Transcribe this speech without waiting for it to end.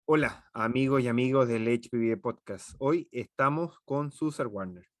Hola, amigos y amigos del HPB Podcast. Hoy estamos con Susanne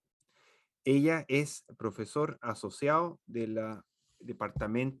Warner. Ella es profesor asociado del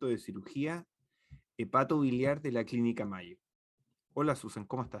Departamento de Cirugía Hepatobiliar de la Clínica Mayo. Hola, Susan,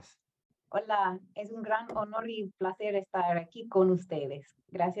 ¿cómo estás? Hola, es un gran honor y placer estar aquí con ustedes.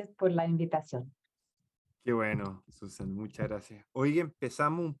 Gracias por la invitación. Qué bueno, Susan, muchas gracias. Hoy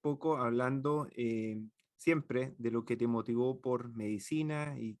empezamos un poco hablando siempre de lo que te motivó por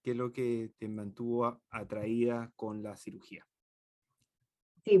medicina y qué es lo que te mantuvo atraída con la cirugía.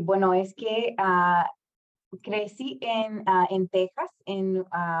 Sí, bueno, es que crecí en Texas, en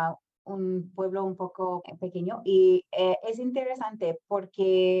un pueblo un poco pequeño, y es interesante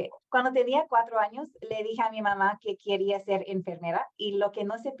porque cuando tenía 4 años le dije a mi mamá que quería ser enfermera y lo que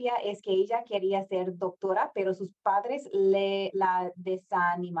no sabía es que ella quería ser doctora, pero sus padres la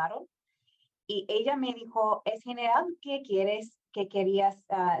desanimaron. Y ella me dijo, es general que querías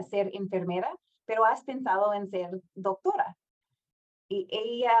ser enfermera, pero has pensado en ser doctora.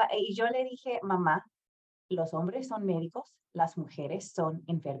 Y yo le dije, mamá, los hombres son médicos, las mujeres son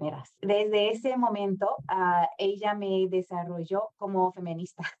enfermeras. Desde ese momento, ella me desarrolló como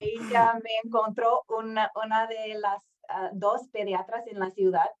feminista. Ella me encontró una de las dos pediatras en la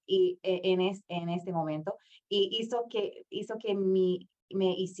ciudad y en este momento y hizo que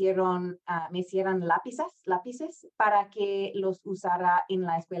me hicieran lápices para que los usara en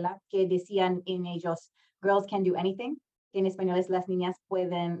la escuela, que decían en ellos, girls can do anything, que en español es las niñas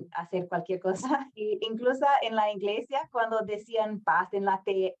pueden hacer cualquier cosa. Y incluso en la iglesia, cuando decían paz en la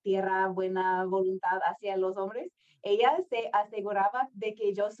tierra, buena voluntad hacia los hombres, ella se aseguraba de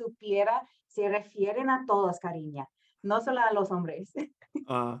que yo supiera, se refieren a todos, cariña, no solo a los hombres.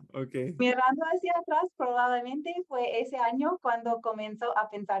 Ok. Mirando hacia atrás, probablemente fue ese año cuando comenzó a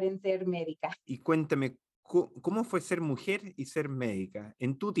pensar en ser médica. Y cuéntame, ¿cómo fue ser mujer y ser médica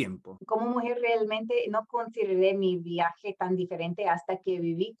en tu tiempo? Como mujer realmente no consideré mi viaje tan diferente hasta que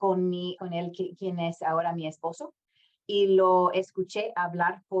viví con él, quien es ahora mi esposo, y lo escuché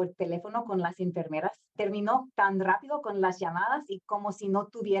hablar por teléfono con las enfermeras. Terminó tan rápido con las llamadas y como si no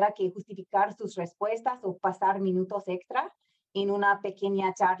tuviera que justificar sus respuestas o pasar minutos extra en una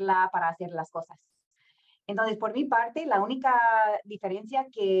pequeña charla para hacer las cosas. Entonces, por mi parte, la única diferencia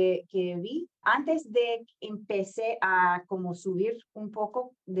que vi antes de empecé a como subir un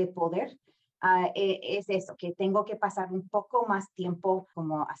poco de poder, es eso, que tengo que pasar un poco más tiempo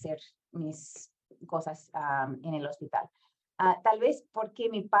como hacer mis cosas en el hospital. Tal vez porque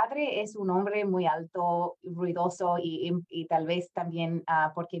mi padre es un hombre muy alto, ruidoso y tal vez también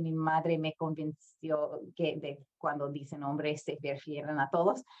porque mi madre me convenció que cuando dicen hombres se refieren a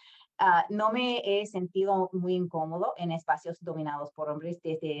todos. No me he sentido muy incómodo en espacios dominados por hombres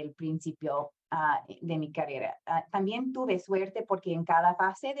desde el principio de mi carrera. También tuve suerte porque en cada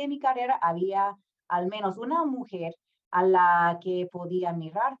fase de mi carrera había al menos una mujer a la que podía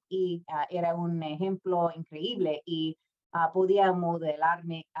mirar y era un ejemplo increíble y podía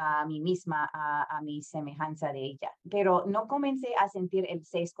modelarme a mí misma, a mi semejanza de ella. Pero no comencé a sentir el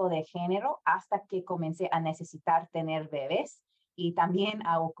sesgo de género hasta que comencé a necesitar tener bebés y también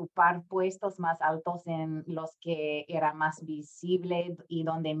a ocupar puestos más altos en los que era más visible y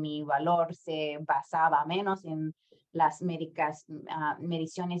donde mi valor se basaba menos en las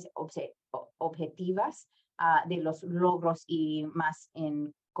mediciones objetivas de los logros y más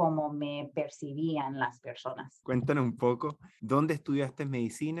en cómo me percibían las personas. Cuéntanos un poco, ¿dónde estudiaste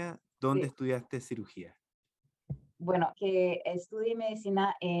medicina? ¿Dónde Sí. estudiaste cirugía? Bueno, que estudié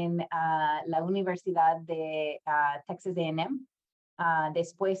medicina en la Universidad de Texas A&M.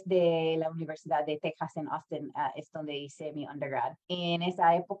 Después de la Universidad de Texas en Austin, es donde hice mi undergrad. En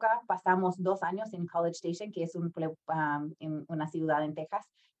esa época pasamos 2 años en College Station, que es en una ciudad en Texas,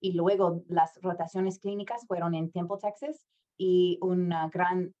 y luego las rotaciones clínicas fueron en Temple, Texas, y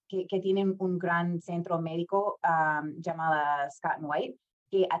que tienen un gran centro médico llamada Scott and White,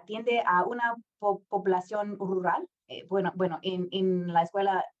 que atiende a una población rural. Bueno, en la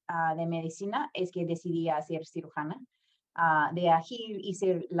escuela de medicina es que decidí ser cirujana. De aquí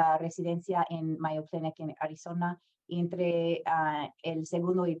hice la residencia en Mayo Clinic en Arizona y entre el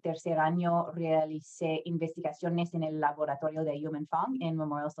segundo y tercer año realicé investigaciones en el laboratorio de Human Fong en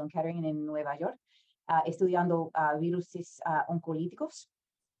Memorial Sloan Kettering en Nueva York, estudiando virus oncolíticos.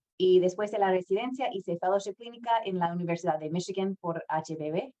 Y después de la residencia hice fellowship clínica en la Universidad de Michigan por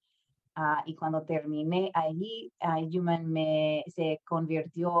HPB. Y cuando terminé allí, Human se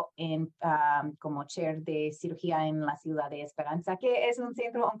convirtió en como chair de cirugía en la ciudad de Esperanza, que es un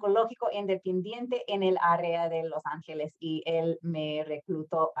centro oncológico independiente en el área de Los Ángeles, y él me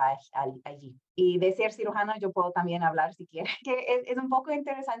reclutó allí. Y de ser cirujano yo puedo también hablar si quieres, que es un poco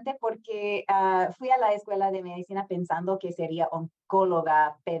interesante porque fui a la escuela de medicina pensando que sería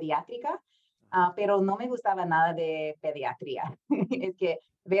oncóloga pediátrica, pero no me gustaba nada de pediatría. Es que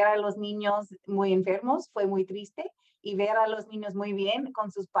ver a los niños muy enfermos fue muy triste, y ver a los niños muy bien con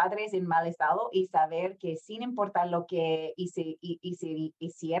sus padres en mal estado y saber que sin importar lo que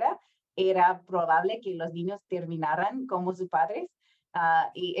hiciera, era probable que los niños terminaran como sus padres.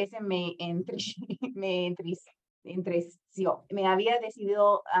 Y ese me entristeció. Me había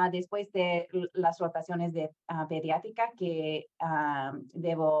decidido después de las rotaciones de pediátrica que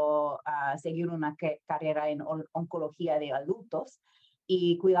debo seguir una carrera en oncología de adultos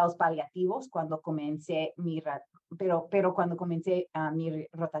y cuidados paliativos cuando comencé pero cuando comencé mi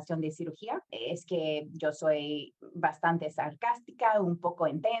rotación de cirugía. Es que yo soy bastante sarcástica, un poco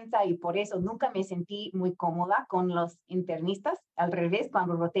intensa, y por eso nunca me sentí muy cómoda con los internistas. Al revés,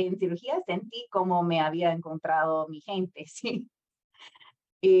 cuando roté en cirugía sentí como me había encontrado mi gente, sí.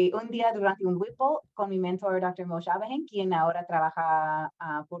 Y un día durante un Whipple con mi mentor, Dr. Moshe Abahen, quien ahora trabaja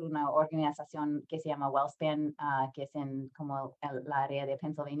por una organización que se llama WellSpan, que es en como la área de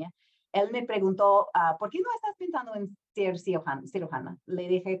Pennsylvania, él me preguntó, ¿por qué no estás pensando en ser cirujana? Le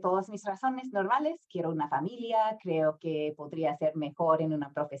dije todas mis razones normales: quiero una familia, creo que podría ser mejor en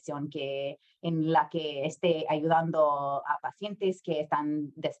una profesión en la que esté ayudando a pacientes que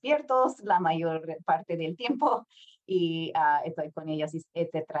están despiertos la mayor parte del tiempo, y estoy con ellos,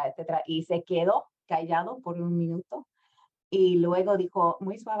 etcétera, etcétera. Y se quedó callado por un minuto y luego dijo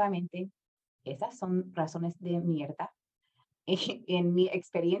muy suavemente: esas son razones de mierda. En mi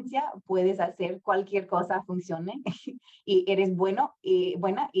experiencia puedes hacer cualquier cosa funcione y eres buena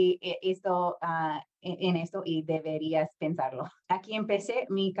en esto, y deberías pensarlo. Aquí empecé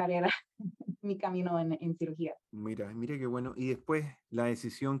mi carrera, mi camino en cirugía. Mira qué bueno. Y después la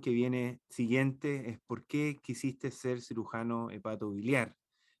decisión que viene siguiente es por qué quisiste ser cirujano hepatobiliar,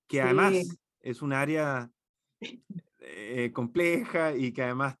 que Sí, además es un área compleja y que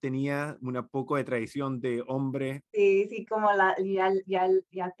además tenía una poco de tradición de hombre. sí, sí, como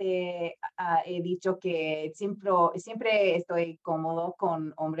ya te he dicho que siempre estoy cómodo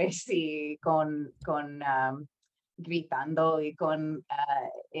con hombres y con gritando y con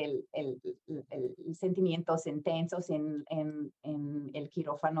sentimientos intensos en el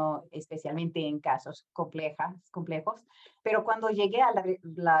quirófano, especialmente en casos complejos. Pero cuando llegué a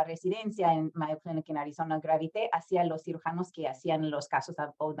la residencia en Mayo Clinic en Arizona, gravité hacia los cirujanos que hacían los casos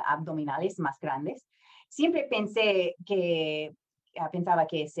abdominales más grandes. Siempre pensaba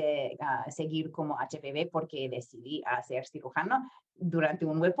que seguir como HPB porque decidí ser cirujano durante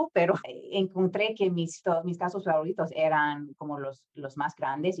un huevo, pero encontré que mis casos favoritos eran como los más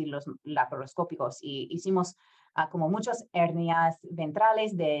grandes y los laparoscópicos, y hicimos como muchas hernias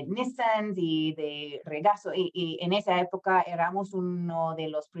ventrales de Nissan y de regazo, y en esa época éramos uno de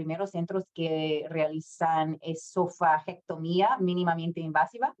los primeros centros que realizan esofagectomía mínimamente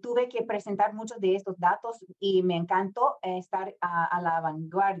invasiva. Tuve que presentar muchos de estos datos y me encantó estar a la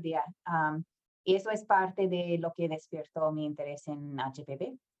vanguardia. Y eso es parte de lo que despertó mi interés en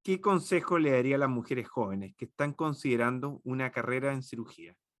HPV. ¿Qué consejo le daría a las mujeres jóvenes que están considerando una carrera en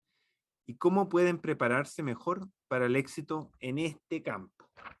cirugía? ¿Y cómo pueden prepararse mejor para el éxito en este campo?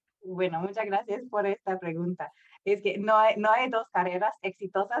 Bueno, muchas gracias por esta pregunta. Es que no hay dos carreras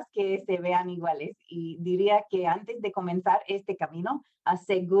exitosas que se vean iguales, y diría que antes de comenzar este camino,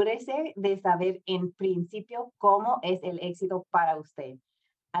 asegúrese de saber en principio cómo es el éxito para usted.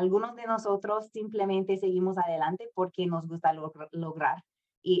 Algunos de nosotros simplemente seguimos adelante porque nos gusta lograr,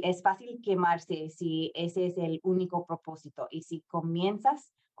 y es fácil quemarse si ese es el único propósito. Y si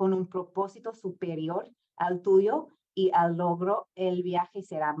comienzas con un propósito superior al tuyo y al logro, el viaje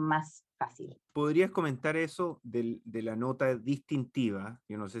será más fácil. ¿Podrías comentar eso de la nota distintiva?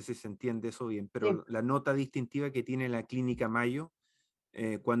 Yo no sé si se entiende eso bien, pero la nota distintiva que tiene la clínica Mayo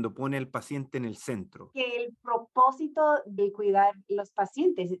cuando pone al paciente en el centro. Que el propósito de cuidar los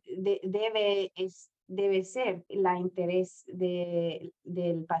pacientes debe ser el interés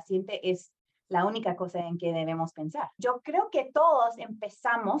del paciente, es la única cosa en que debemos pensar. Yo creo que todos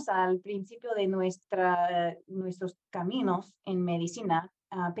empezamos al principio de nuestros caminos en medicina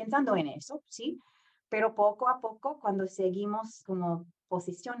pensando en eso, ¿sí? Pero poco a poco, cuando seguimos como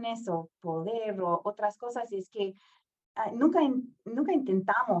posiciones o poder o otras cosas, es que nunca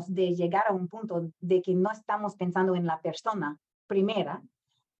intentamos de llegar a un punto de que no estamos pensando en la persona primera,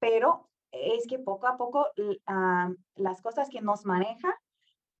 pero es que poco a poco las cosas que nos manejan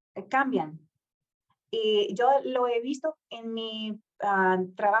cambian. Y yo lo he visto en mi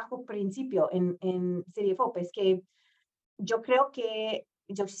trabajo principio en CDFOP, es que yo creo que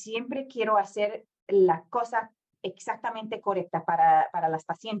yo siempre quiero hacer la cosa exactamente correcta para las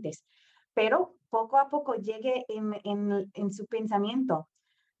pacientes, pero poco a poco llegue en su pensamiento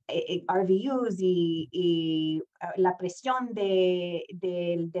RVUs y la presión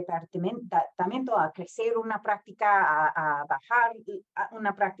del departamento a crecer una práctica, a bajar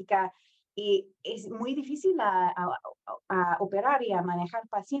una práctica, y es muy difícil a operar y a manejar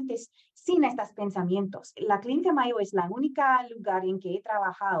pacientes sin estos pensamientos. La Clínica Mayo es la única lugar en que he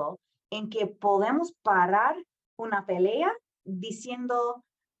trabajado en que podemos parar una pelea diciendo,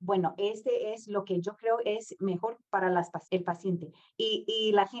 bueno, este es lo que yo creo es mejor para el paciente.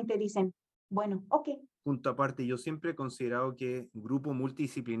 Y la gente dice, bueno, ok. Punto aparte, yo siempre he considerado que un grupo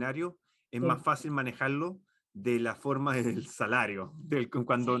multidisciplinario es Sí. más fácil manejarlo de la forma del salario,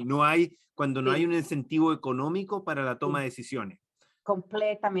 cuando Sí. no hay Sí. un incentivo económico para la toma Sí. de decisiones.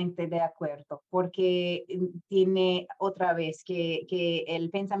 Completamente de acuerdo, porque tiene otra vez que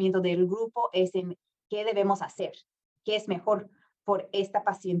el pensamiento del grupo es en qué debemos hacer, qué es mejor por esta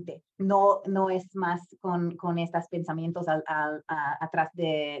paciente. No es más con estos pensamientos atrás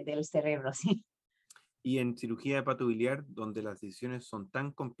del cerebro, ¿sí? Y en cirugía hepatobiliar, donde las decisiones son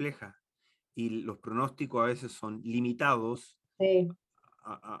tan complejas y los pronósticos a veces son limitados, Sí,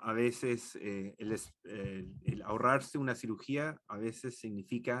 a veces el ahorrarse una cirugía a veces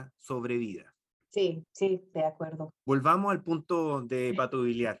significa sobrevida. sí, de acuerdo. Volvamos al punto de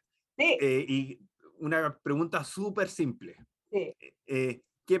hepatobiliar. Sí, Y una pregunta súper simple. sí.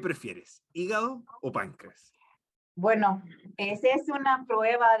 ¿Qué prefieres, hígado o páncreas? Bueno, esa es una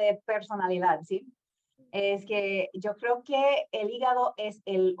prueba de personalidad, ¿sí? Es que yo creo que el hígado es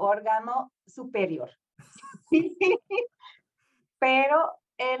el órgano superior. Pero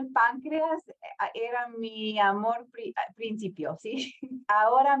el páncreas era mi amor principio, ¿sí?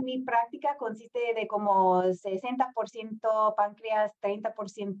 Ahora mi práctica consiste de como 60% páncreas,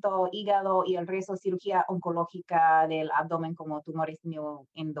 30% hígado y el resto cirugía oncológica del abdomen como tumores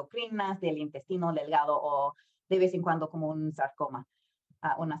endocrinas, del intestino delgado o de vez en cuando como un sarcoma.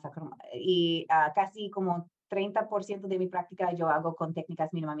 Una sarcoma. Y casi como 30% de mi práctica yo hago con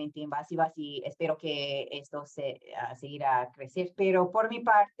técnicas mínimamente invasivas y espero que esto seguirá a crecer. Pero por mi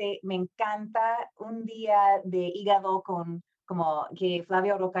parte, me encanta un día de hígado con, como que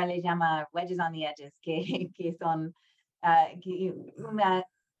Flavio Roca le llama wedges on the edges, que son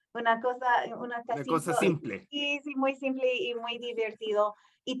una cosa, una Una casito, cosa simple. sí, muy simple y muy divertido.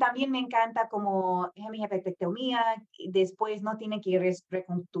 Y también me encanta como hemihepatectomía, después no tiene que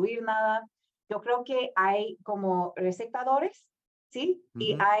reconstruir nada. Yo creo que hay como resectadores, ¿sí?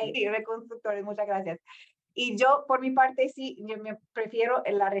 Y hay reconstructores, muchas gracias. Y yo, por mi parte, sí, yo me prefiero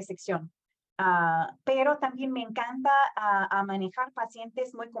la resección. Pero también me encanta a manejar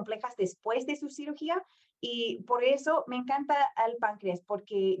pacientes muy complejas después de su cirugía y por eso me encanta el páncreas,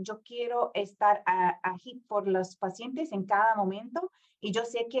 porque yo quiero estar aquí por los pacientes en cada momento y yo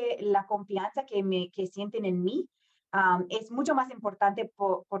sé que la confianza que sienten en mí es mucho más importante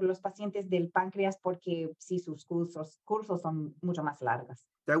por los pacientes del páncreas porque sí, sus cursos son mucho más largos.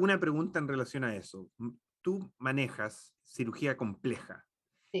 Te hago una pregunta en relación a eso. Tú manejas cirugía compleja.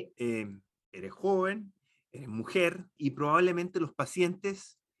 Sí. Eres joven, eres mujer y probablemente los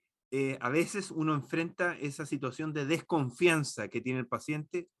pacientes, a veces uno enfrenta esa situación de desconfianza que tiene el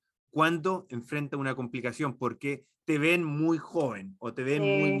paciente cuando enfrenta una complicación porque te ven muy joven o te ven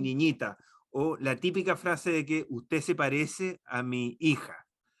muy niñita o la típica frase de que usted se parece a mi hija.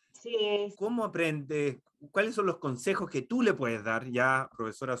 Sí. ¿Cómo aprendes? ¿Cuáles son los consejos que tú le puedes dar ya,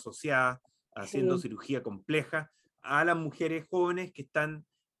 profesora asociada, haciendo Sí. cirugía compleja, a las mujeres jóvenes que están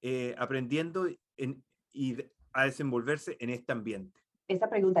aprendiendo y a desenvolverse en este ambiente? Esta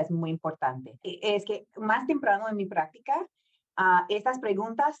pregunta es muy importante. Es que más temprano en mi práctica, estas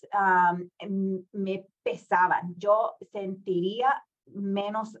preguntas me pesaban. Yo sentiría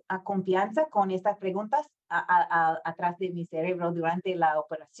menos confianza con estas preguntas atrás de mi cerebro durante la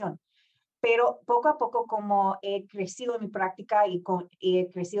operación. Pero poco a poco, como he crecido en mi práctica y he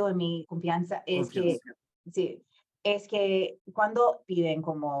crecido en mi confianza, Confianza. sí, es que cuando piden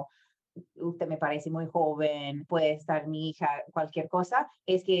como usted me parece muy joven, puede estar mi hija, cualquier cosa,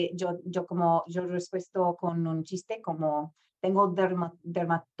 es que yo respuesto con un chiste como tengo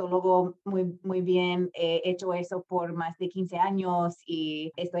dermatólogo muy bien, he hecho eso por más de 15 años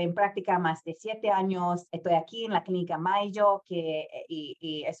y estoy en práctica más de 7 años, estoy aquí en la clínica Mayo,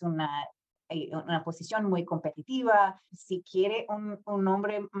 y es una una posición muy competitiva. Si quiere un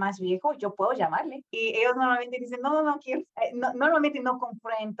hombre más viejo, yo puedo llamarle. Y ellos normalmente dicen, no quiero. Normalmente no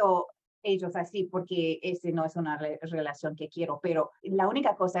confronto ellos así porque ese no es una relación que quiero, pero la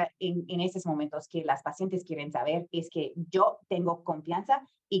única cosa en estos momentos que las pacientes quieren saber es que yo tengo confianza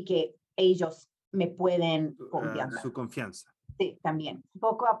y que ellos me pueden confiar. Su confianza. Sí, también.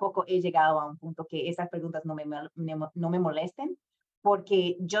 Poco a poco he llegado a un punto que esas preguntas no me molesten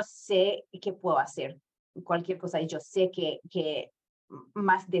porque yo sé qué puedo hacer. Cualquier cosa, y yo sé que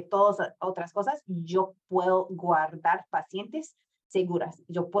más de todas otras cosas, yo puedo guardar pacientes seguras.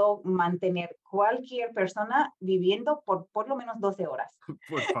 Yo puedo mantener cualquier persona viviendo por lo menos 12 horas.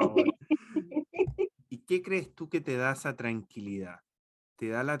 Por favor. ¿Y qué crees tú que te da esa tranquilidad? ¿Te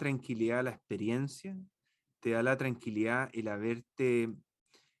da la tranquilidad la experiencia? ¿Te da la tranquilidad el haberte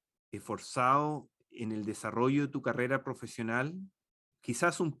esforzado en el desarrollo de tu carrera profesional?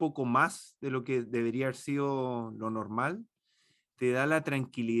 Quizás un poco más de lo que debería haber sido lo normal. ¿Te da la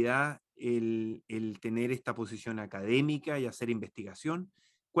tranquilidad el tener esta posición académica y hacer investigación?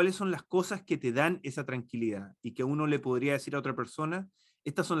 ¿Cuáles son las cosas que te dan esa tranquilidad y que uno le podría decir a otra persona,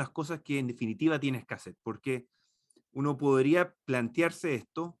 estas son las cosas que en definitiva tienes que hacer? Porque uno podría plantearse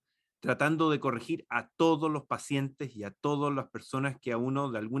esto tratando de corregir a todos los pacientes y a todas las personas que a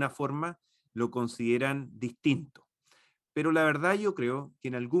uno de alguna forma lo consideran distinto. Pero la verdad yo creo que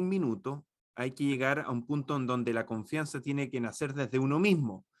en algún minuto hay que llegar a un punto en donde la confianza tiene que nacer desde uno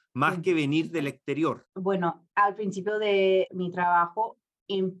mismo, más Sí. que venir del exterior. Bueno, al principio de mi trabajo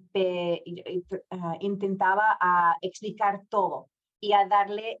intentaba explicar todo y a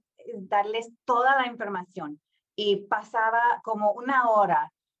darles toda la información. Y pasaba como una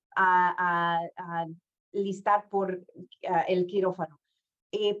hora a listar por el quirófano.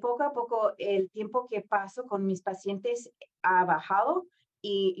 Y poco a poco el tiempo que paso con mis pacientes ha bajado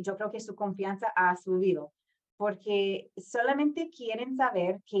y yo creo que su confianza ha subido porque solamente quieren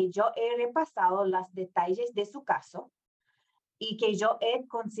saber que yo he repasado los detalles de su caso y que yo he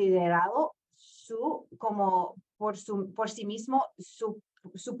considerado como por sí mismo, su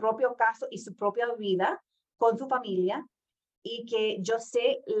propio caso y su propia vida con su familia y que yo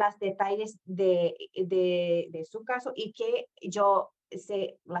sé los detalles de su caso y que yo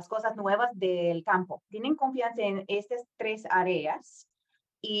sé las cosas nuevas del campo. Tienen confianza en estas tres áreas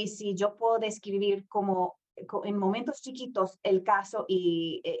y si yo puedo describir como en momentos chiquitos el caso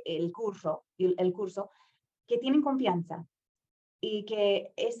y el curso, que tienen confianza y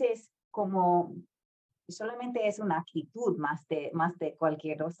que ese es como solamente es una actitud más de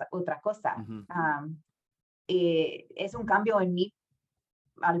cualquier otra cosa. Uh-huh. Es un cambio en mí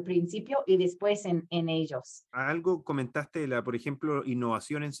al principio y después en ellos. Algo comentaste, por ejemplo,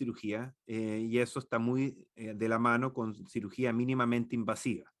 innovación en cirugía, y eso está muy de la mano con cirugía mínimamente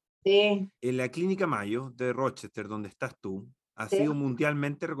invasiva. Sí, En la clínica Mayo de Rochester, donde estás tú, ha sí, sido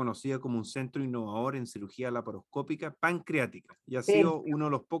mundialmente reconocida como un centro innovador en cirugía laparoscópica pancreática y ha sí, sido uno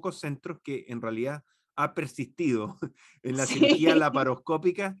de los pocos centros que en realidad ha persistido en la cirugía sí,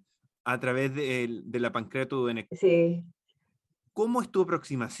 laparoscópica a través de la pancreatobiliar. sí. ¿Cómo es tu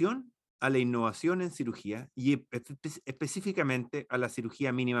aproximación a la innovación en cirugía y específicamente a la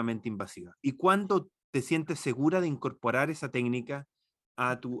cirugía mínimamente invasiva? ¿Y cuándo te sientes segura de incorporar esa técnica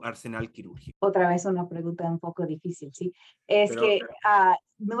a tu arsenal quirúrgico? Otra vez una pregunta un poco difícil, ¿sí? Es Pero que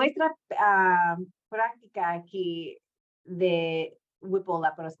nuestra práctica aquí de Whipple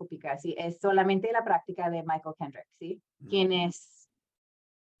laparoscópica, ¿sí? Es solamente la práctica de Michael Kendrick, ¿sí? Quien es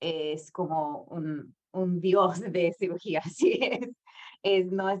como un dios de cirugía, ¿sí?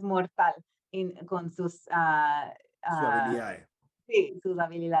 No es mortal con su habilidad. sí, sus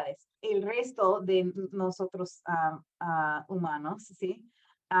habilidades. El resto de nosotros humanos, ¿sí?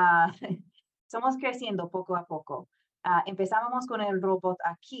 Ah, somos creciendo poco a poco. Empezábamos con el robot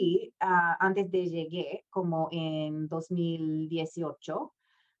aquí antes de llegué, como en 2018.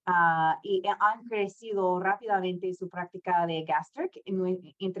 Y han crecido rápidamente su práctica de gastric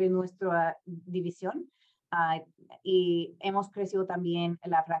entre nuestra división. Y hemos crecido también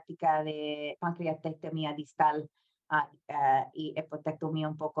la práctica de pancreatectomía distal y hepatectomía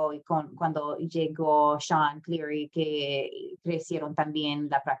un poco. Y cuando llegó Sean Cleary, que crecieron también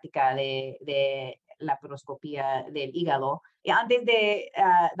la práctica de laparoscopía del hígado. Y antes de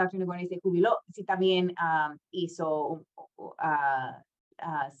Dr. Warner se jubiló, sí también hizo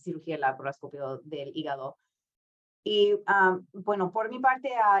cirugía laparoscopia del hígado. Y bueno, por mi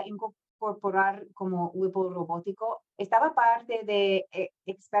parte, a incorporar como Whipple robótico, estaba parte de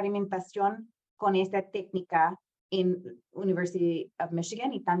experimentación con esta técnica en Universidad de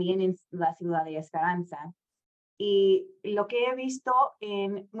Michigan y también en la ciudad de Esperanza. Y lo que he visto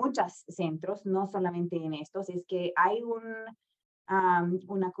en muchos centros, no solamente en estos, es que hay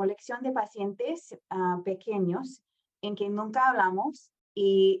una colección de pacientes pequeños en que nunca hablamos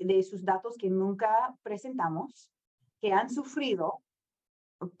y de sus datos que nunca presentamos, que han sufrido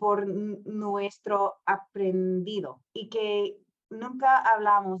por nuestro aprendido y que nunca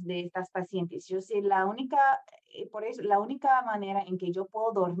hablamos de estas pacientes. Yo sé, por eso, la única manera en que yo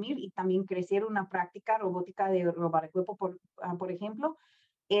puedo dormir y también crecer una práctica robótica de robar el cuerpo, por ejemplo,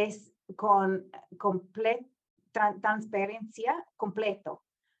 es con transparencia completo.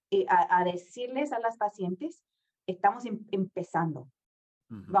 Y a decirles a las pacientes, estamos empezando.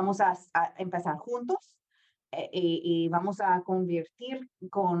 Vamos a empezar juntos y vamos a convertir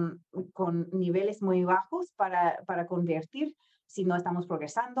con niveles muy bajos para convertir si no estamos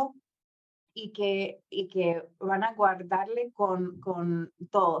progresando y que van a guardarle con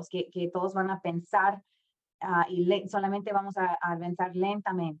todos, que todos van a pensar y solamente vamos a avanzar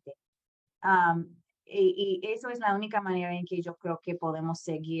lentamente. Y eso es la única manera en que yo creo que podemos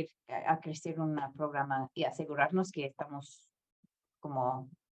seguir a crecer un programa y asegurarnos que estamos como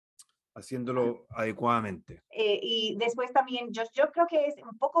haciéndolo adecuadamente. y después también, yo creo que es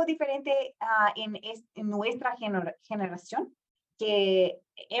un poco diferente en nuestra generación, que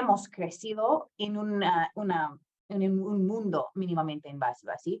hemos crecido en en un mundo mínimamente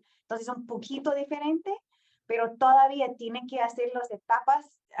invasivo, ¿sí? Entonces, un poquito diferente, pero todavía tiene que hacer las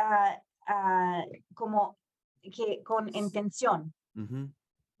etapas como que con intención.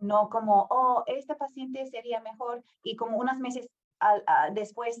 No como, oh, este paciente sería mejor y como unos meses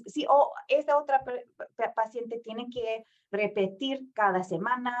después, sí, esta otra paciente tiene que repetir cada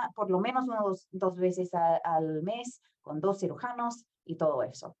semana, por lo menos dos veces al mes, con 2 cirujanos y todo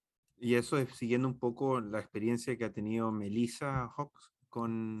eso. Y eso es siguiendo un poco la experiencia que ha tenido Melissa Hawks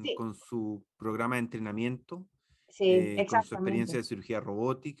Sí, con su programa de entrenamiento, sí, con su experiencia exactamente. de cirugía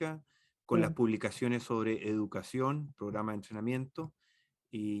robótica, con las Sí, publicaciones sobre educación, programa de entrenamiento,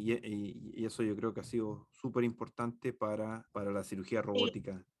 y eso yo creo que ha sido súper importante para la cirugía y,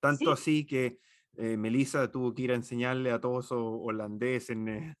 robótica. Tanto sí, así que Melissa tuvo que ir a enseñarle a todos esos holandeses.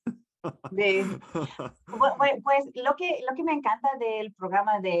 de, pues lo que me encanta del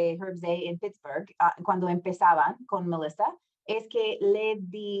programa de Herbs Day en Pittsburgh, cuando empezaban con Melissa, es que le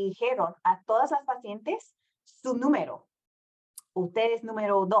dijeron a todas las pacientes su número. Usted es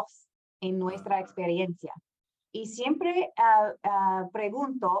número 2 en nuestra experiencia. Y siempre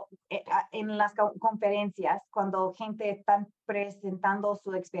pregunto en las conferencias, cuando gente está presentando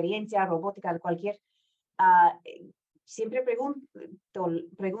su experiencia robótica de cualquier, siempre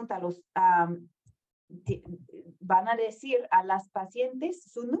pregúntalos, van a decir a las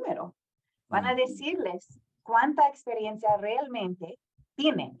pacientes su número, van a decirles cuánta experiencia realmente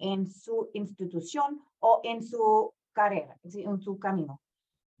tiene en su institución o en su carrera, en su camino.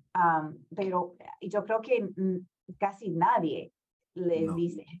 Pero yo creo que casi nadie les No,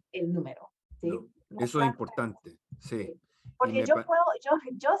 dice el número, ¿sí? no. La Eso es importante, sí. sí. Y Porque yo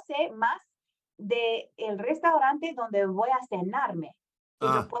sé más de el restaurante donde voy a cenarme que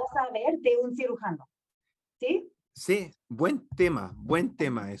yo ah, puedo saber de un cirujano, ¿sí? sí, buen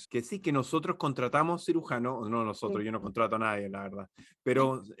tema es que sí, que nosotros contratamos cirujanos, no nosotros, Sí, yo no contrato a nadie, la verdad,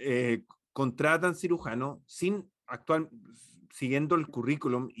 pero contratan cirujanos siguiendo el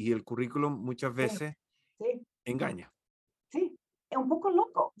currículum, y el currículum muchas sí, veces sí, engaña. sí. Es un poco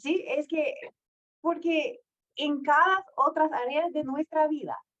loco, ¿sí? Es que porque en cada otras áreas de nuestra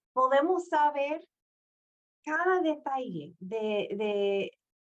vida podemos saber cada detalle de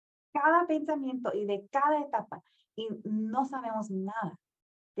cada pensamiento y de cada etapa y no sabemos nada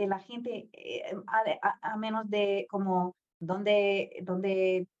de la gente a menos de como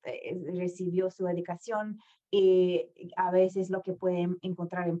dónde recibió su educación y a veces lo que pueden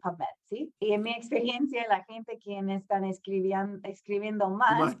encontrar en PubMed, ¿sí? Y en mi experiencia, la gente quienes están escribiendo Too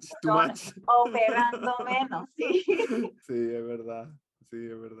más much, too son much. operando menos, ¿sí? Sí, es verdad. Sí,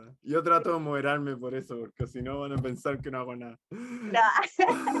 es verdad. Yo trato de moderarme por eso, porque si no van a pensar que no hago nada.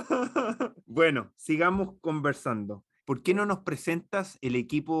 Bueno, sigamos conversando. ¿Por qué no nos presentas el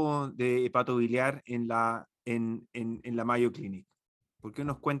equipo de hepatobiliar en la Mayo Clinic? ¿Por qué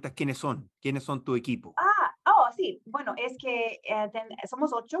nos cuentas quiénes son? ¿Quiénes son tu equipo? Sí, bueno, es que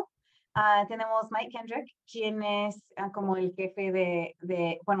somos 8. Tenemos Mike Kendrick, quien es como el jefe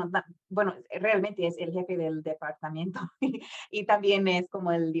bueno, realmente es el jefe del departamento y también es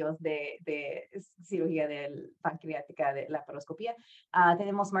como el dios de cirugía pancreática, de laparoscopía.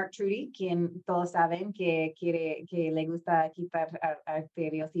 Tenemos Mark Trudy, quien todos saben que le gusta quitar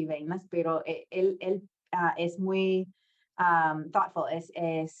arterias y venas, pero él es muy thoughtful,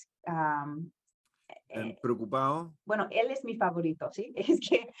 Preocupado. Bueno, él es mi favorito, ¿sí? Es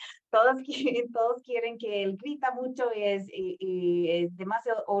que todos quieren que él grita mucho y es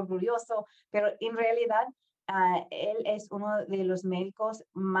demasiado orgulloso, pero en realidad él es uno de los médicos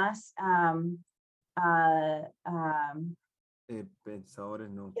más Pensadores,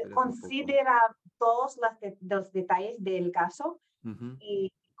 no, espérate un poco. considera todos los detalles del caso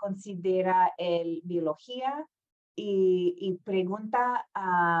y considera biología y pregunta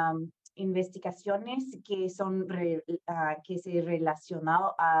investigaciones que son que se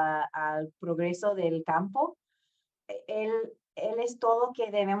relacionado al progreso del campo. Él es todo que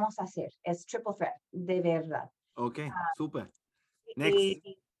debemos hacer. Es triple threat, de verdad. Ok, súper. Y Next.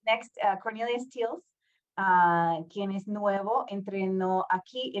 next, Cornelius Teals, quien es nuevo, entrenó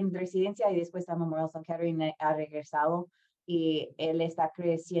aquí en residencia y después a Memorial Sloan Kettering ha regresado y él está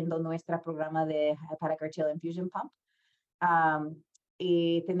creciendo nuestro programa de Hepatic Arterial Infusion Pump.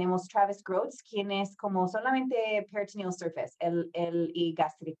 Y tenemos Travis Groats, quien es como solamente peritoneal surface, y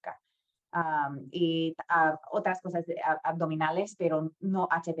gástrica. Y otras cosas abdominales, pero no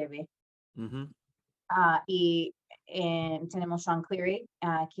HPB. Y tenemos Sean Cleary,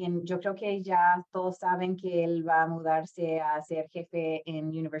 quien yo creo que ya todos saben que él va a mudarse a ser jefe en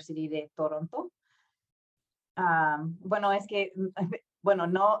Universidad de Toronto. Bueno, es que, bueno,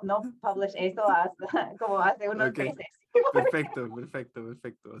 no publish esto hasta, como hace unos meses. Perfecto,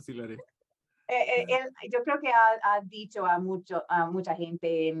 así lo haré. Yo creo que ha dicho a mucha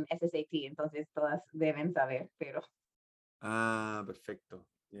gente en SSAT, entonces todas deben saber, pero... Perfecto.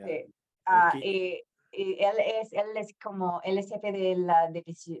 Yeah. Sí. Él es jefe de la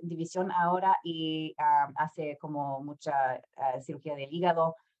división ahora y hace como mucha cirugía del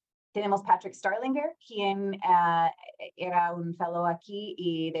hígado. Tenemos Patrick Starlinger, quien era un fellow aquí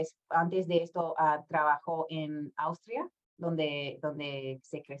y antes de esto trabajó en Austria, donde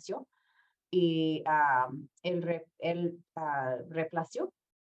se creció. Y él reemplazó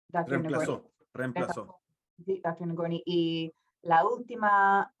Dr. Nagorny. Y la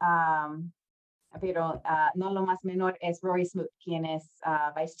última, pero no lo más menor, es Rory Smoot, quien es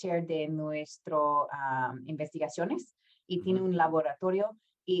vice chair de nuestro investigaciones y tiene un laboratorio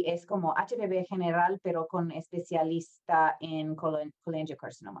y es como HPB general, pero con especialista en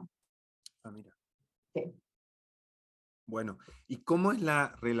cholangiocarcinoma. Mira. Sí. Bueno, ¿y cómo es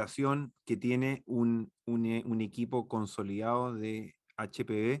la relación que tiene un equipo consolidado de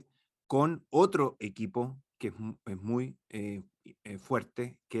HPV con otro equipo que es muy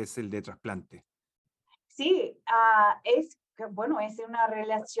fuerte, que es el de trasplante? Sí, es una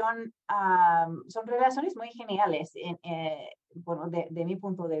relación, son relaciones muy geniales, bueno, de mi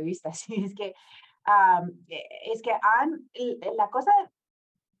punto de vista, sí, es que la cosa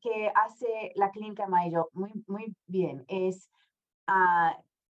que hace la clínica Mayo muy bien es,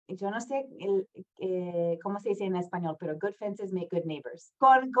 yo no sé cómo se dice en español, pero good fences make good neighbors.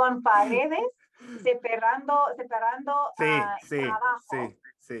 Con paredes separando trabajo.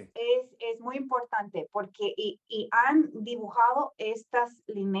 Sí. Es muy importante porque y han dibujado estas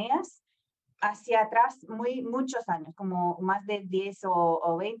líneas hacia atrás muchos años, como más de 10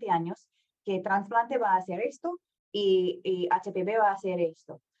 o 20 años, que trasplante va a hacer esto y HPV va a hacer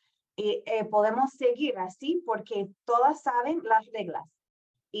esto. Y podemos seguir así porque todas saben las reglas.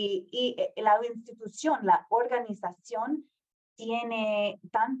 Y la institución, la organización tiene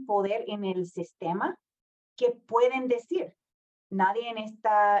tan poder en el sistema que pueden decir, nadie en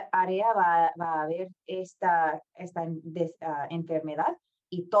esta área va a ver esta enfermedad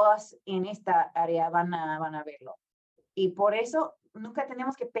y todas en esta área van a verlo. Y por eso nunca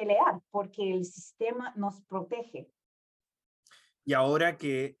tenemos que pelear porque el sistema nos protege. Y ahora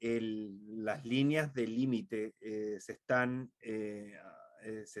que las líneas de límite se están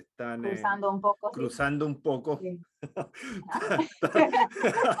Cruzando un poco. Cruzando un poco. Sí.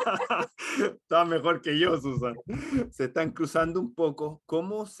 Está mejor que yo, Susan. Se están cruzando un poco.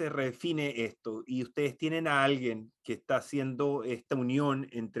 ¿Cómo se define esto? ¿Y ustedes tienen a alguien que está haciendo esta unión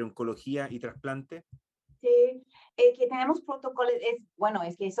entre oncología y trasplante? Sí, que tenemos protocolos,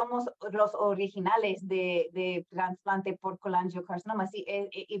 es que somos los originales de trasplante por cholangiocarcinoma, sí,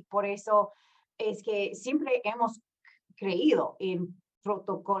 y por eso es que siempre hemos creído en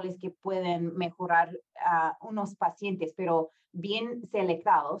protocolos que pueden mejorar a unos pacientes, pero bien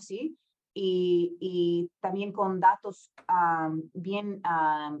selectados, ¿sí? Y también con datos bien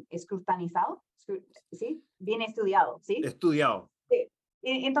escrutinizados, ¿sí? Bien estudiados, ¿sí? Estudiado. Sí.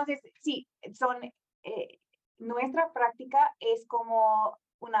 Entonces, sí, nuestra práctica es como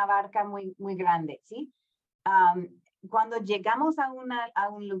una barca muy grande, ¿sí? Cuando llegamos a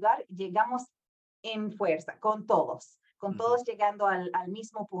un lugar, llegamos en fuerza, con todos llegando al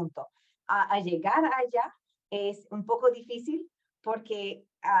mismo punto. a llegar allá es un poco difícil porque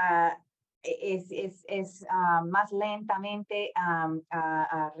más lentamente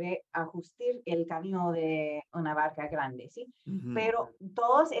a reajustar el camino de una barca grande, ¿sí? Pero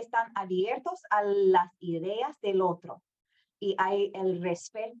todos están abiertos a las ideas del otro y hay el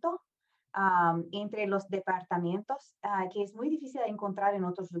respeto entre los departamentos que es muy difícil de encontrar en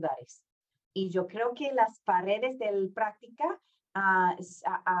otros lugares. Y yo creo que las paredes de práctica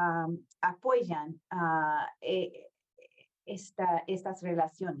apoyan estas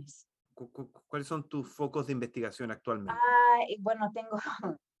relaciones. ¿Cuáles son tus focos de investigación actualmente? Bueno,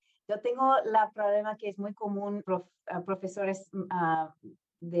 yo tengo la problema que es muy común profesores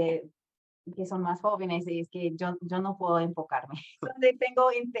que son más jóvenes, y es que yo no puedo enfocarme. Donde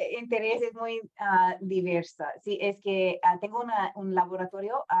tengo intereses muy diversos. Sí, es que tengo un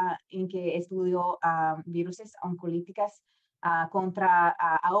laboratorio en que estudio viruses oncolíticas contra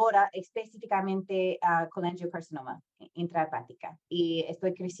ahora específicamente cholangiocarcinoma intrahepática. Y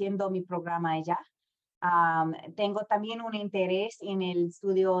estoy creciendo mi programa allá. Tengo también un interés en el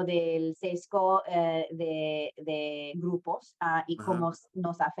estudio del sesgo de grupos y cómo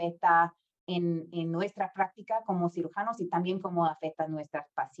nos afecta en nuestra práctica como cirujanos y también cómo afecta a nuestros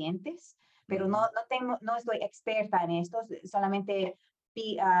pacientes. Pero no estoy experta en esto, solamente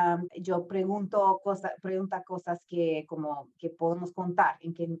yo pregunto cosas que podemos contar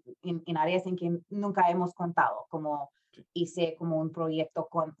en áreas en que nunca hemos contado, como hice como un proyecto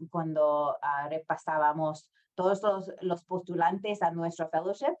cuando repasábamos todos los postulantes a nuestro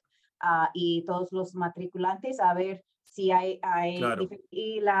fellowship y todos los matriculantes a ver si hay Claro.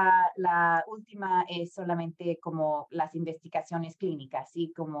 Y la última es solamente como las investigaciones clínicas,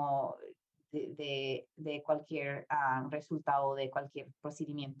 así como de cualquier resultado de cualquier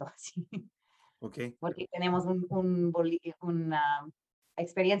procedimiento. Así. Okay. Porque tenemos una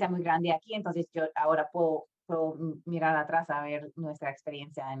experiencia muy grande aquí, entonces yo ahora puedo mirar atrás a ver nuestra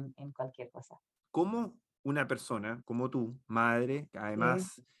experiencia en cualquier cosa. ¿Cómo una persona como tú, madre, Sí,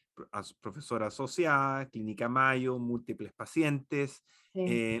 además profesora asociada, clínica Mayo, múltiples pacientes,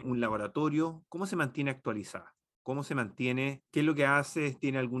 sí. un laboratorio, cómo se mantiene actualizada? ¿Cómo se mantiene? ¿Qué es lo que haces?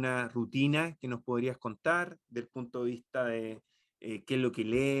 ¿Tiene alguna rutina que nos podrías contar del punto de vista de qué es lo que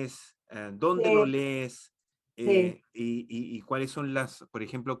lees, dónde lo Sí, lees sí, y cuáles son las, por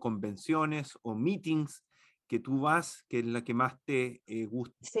ejemplo, convenciones o meetings que tú vas, que es la que más te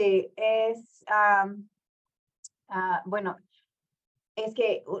gusta? sí, bueno, es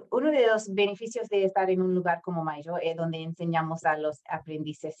que uno de los beneficios de estar en un lugar como Mayo, donde enseñamos a los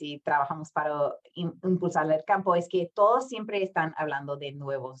aprendices y trabajamos para impulsar el campo, es que todos siempre están hablando de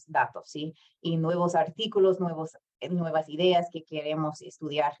nuevos datos, ¿sí? Y nuevos artículos, nuevas ideas que queremos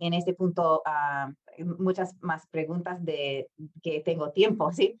estudiar. En este punto, muchas más preguntas de que tengo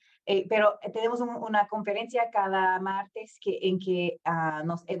tiempo, ¿sí? Pero tenemos una conferencia cada martes en que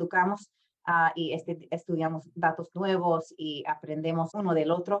nos educamos y estudiamos datos nuevos y aprendemos uno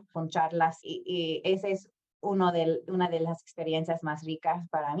del otro con charlas y ese es una de las experiencias más ricas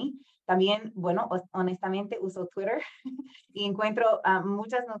para mí. También, bueno, honestamente uso Twitter y encuentro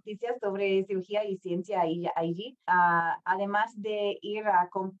muchas noticias sobre cirugía y ciencia allí. Además de ir a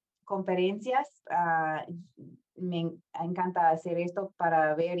conferencias, me encanta hacer esto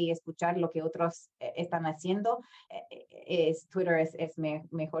para ver y escuchar lo que otros están haciendo. Twitter es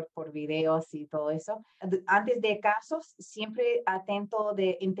mejor por videos y todo eso. Antes de casos, siempre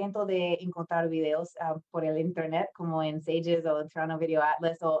intento de encontrar videos por el internet, como en Sages o en Toronto Video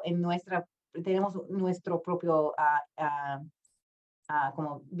Atlas o tenemos nuestro propio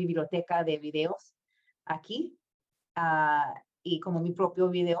como biblioteca de videos aquí. Y como mi propio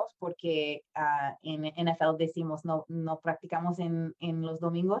videos, porque en NFL decimos no practicamos en los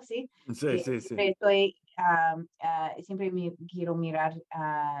domingos, ¿sí? Sí, sí, sí. Siempre quiero mirar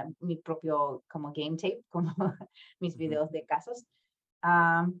mi propio como game tape, como mis videos de casos.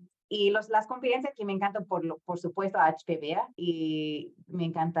 Y las conferencias que me encantan, por supuesto, HPB, y me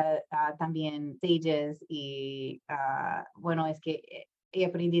encanta también Sages, y bueno, es que he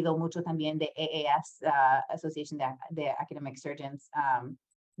aprendido mucho también de AAS, Association de Academic Surgeons,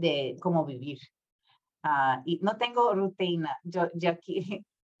 de cómo vivir. Y no tengo rutina. Yo aquí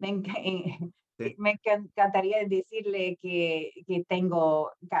Sí. me encantaría decirle que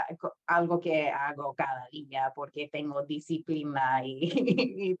tengo algo que hago cada día porque tengo disciplina y,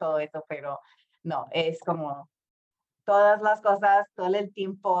 y todo eso, pero no, es como todas las cosas, todo el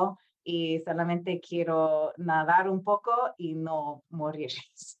tiempo y solamente quiero nadar un poco y no morir.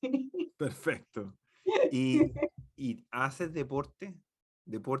 Perfecto. ¿Y, y haces deporte?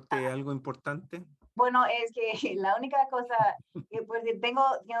 ¿Deporte es algo importante? Bueno, es que la única cosa, pues tengo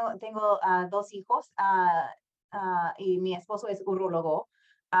 2 hijos y mi esposo es urólogo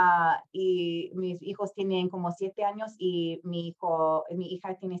y mis hijos tienen como 7 años y mi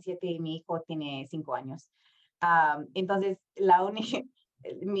hija tiene 7 y mi hijo tiene 5 años. Entonces, la única,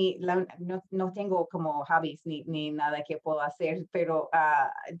 no tengo como hobbies ni nada que puedo hacer, pero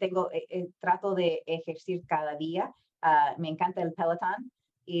trato de ejercer cada día. Me encanta el Peloton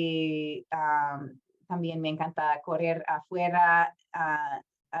y también me encanta correr afuera. Ah,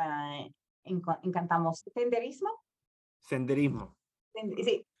 encantamos senderismo. Senderismo.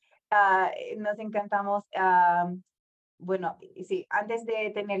 Sí, nos encantamos. Bueno, sí, antes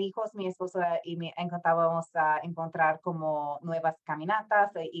de tener hijos, mi esposa y me encantábamos encontrar como nuevas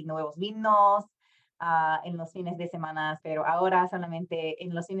caminatas y nuevos vinos en los fines de semana, pero ahora solamente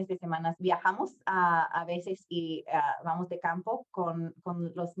en los fines de semana viajamos a veces y vamos de campo con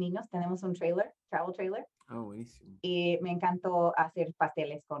los niños. Tenemos un travel trailer. Ah, buenísimo. Y me encantó hacer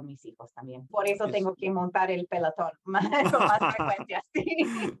pasteles con mis hijos también. Por eso Es- tengo que montar el pelotón con más frecuencia. Sí.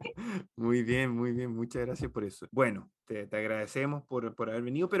 Muy bien, muy bien. Muchas gracias por eso. Bueno, te agradecemos por haber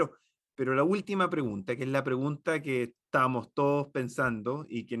venido, pero la última pregunta, que es la pregunta que estamos todos pensando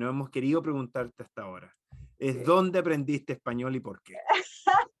y que no hemos querido preguntarte hasta ahora, es ¿dónde aprendiste español y por qué?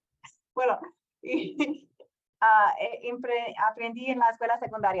 Bueno, aprendí en la escuela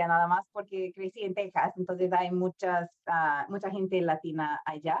secundaria nada más porque crecí en Texas, entonces hay mucha gente latina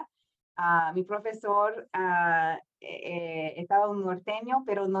allá. Mi profesor estaba un norteño,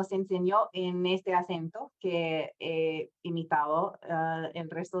 pero nos enseñó en este acento que he imitado el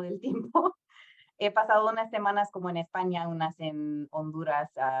resto del tiempo. He pasado unas semanas como en España, unas en Honduras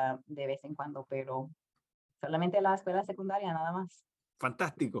de vez en cuando, pero solamente en la escuela secundaria nada más.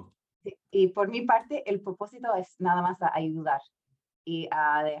 Fantástico. Sí, y por mi parte, el propósito es nada más a ayudar y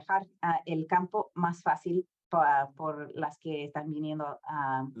a dejar el campo más fácil por las que están viniendo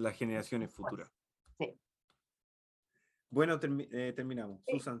Las generaciones después. futuras. Sí. Bueno, terminamos.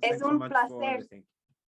 Sí, Susan, es thanks so un much for placer. everything.